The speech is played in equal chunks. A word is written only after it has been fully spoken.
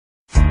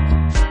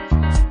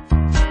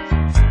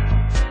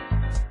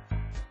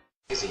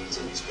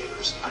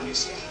you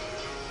see.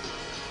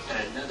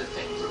 And another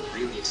thing we're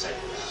really excited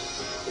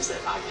about is that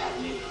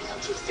iPad mini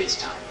comes with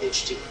FaceTime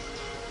HD.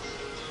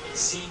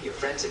 Seeing your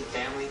friends and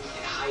family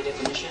in high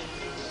definition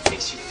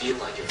makes you feel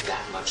like you're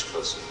that much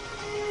closer.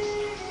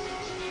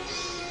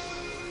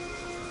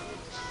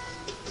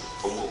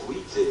 And what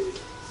we did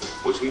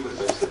was we went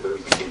back to the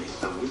very beginning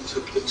and we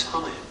took the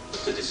time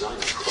to design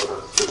a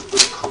product that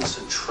was a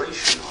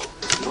concentration of,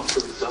 not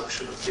a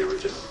reduction of the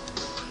original.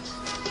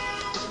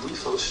 We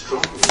felt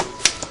strongly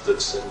that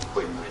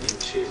 7.9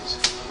 inches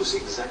was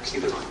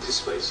exactly the right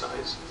display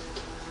size,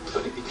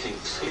 but it became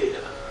clear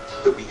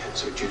that we had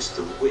to reduce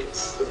the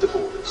width of the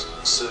borders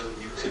so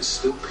you can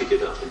still pick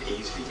it up and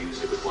easily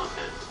use it with one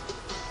hand.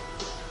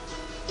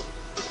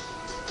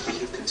 We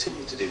have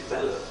continued to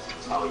develop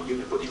our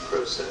unibody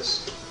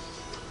process.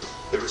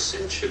 There are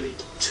essentially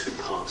two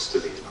parts to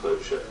the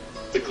enclosure,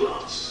 the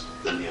glass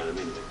and the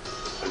aluminium.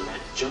 And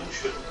that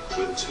junction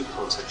where the two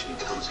parts actually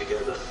come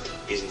together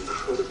is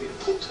incredibly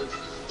important.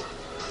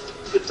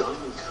 The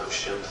diamond cut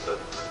chamfer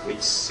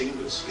meets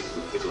seamlessly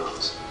with the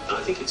glass. And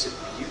I think it's a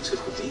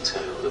beautiful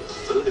detail that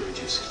further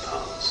reduces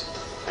parts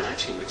and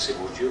actually makes it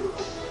more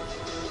durable.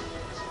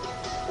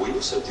 We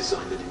also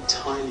designed an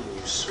entirely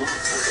new smart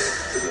cover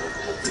for the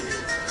iPad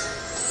mini.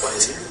 By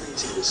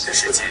eliminating the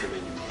separate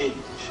aluminium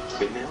hinge,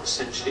 we now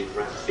essentially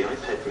wrap the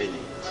iPad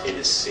mini in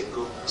a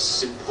single,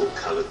 simple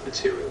coloured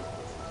material.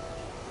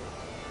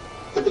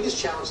 The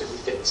biggest challenge that we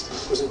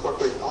faced was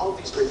incorporating all of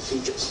these great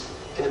features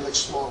in a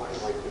much smaller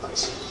and lighter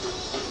device.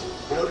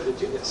 In order to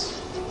do this,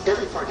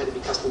 every part had to be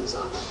custom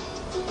designed.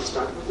 We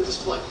started with the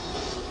display.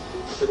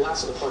 The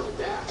glass on the front and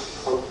back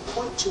are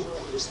 0.2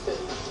 millimeters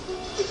thick.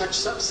 The touch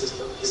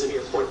subsystem is a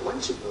mere 0.12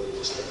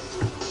 millimeters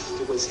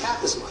thick. It weighs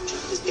half as much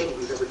as any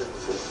we've ever done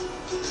before.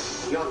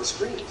 Beyond the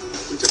screen,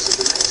 we took some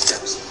dramatic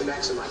steps to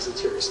maximize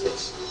interior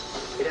space.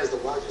 It has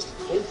the largest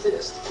and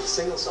thinnest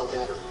single-cell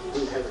battery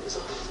we've ever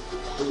designed.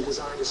 We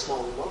designed a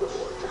smaller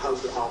motherboard to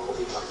house the powerful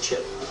 8-watt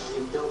chip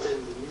and built in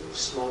the new,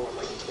 smaller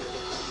lighting camera.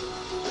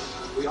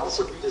 We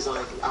also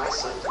redesigned the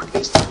eyesight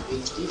based on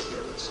HD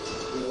cameras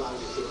and allow you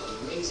to take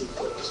amazing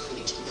photos in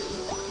HD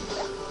video.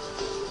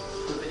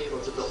 We've been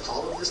able to build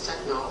all of this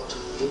technology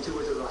into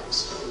a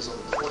device that is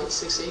only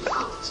 0.68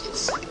 pounds and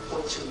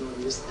 7.2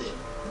 millimeters thin.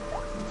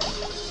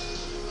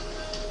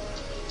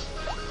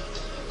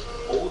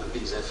 All of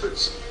these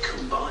efforts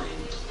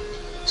combined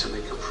to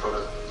make a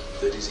product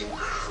that is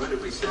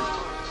incredibly thin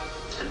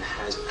and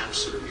has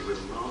absolutely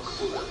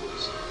remarkable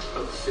levels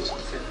of fit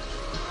and finish.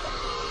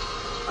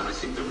 And I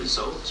think the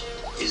result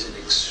is an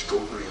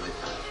extraordinary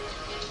iPad,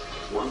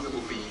 one that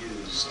will be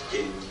used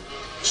in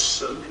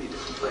so many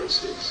different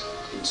places,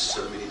 in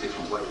so many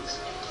different ways.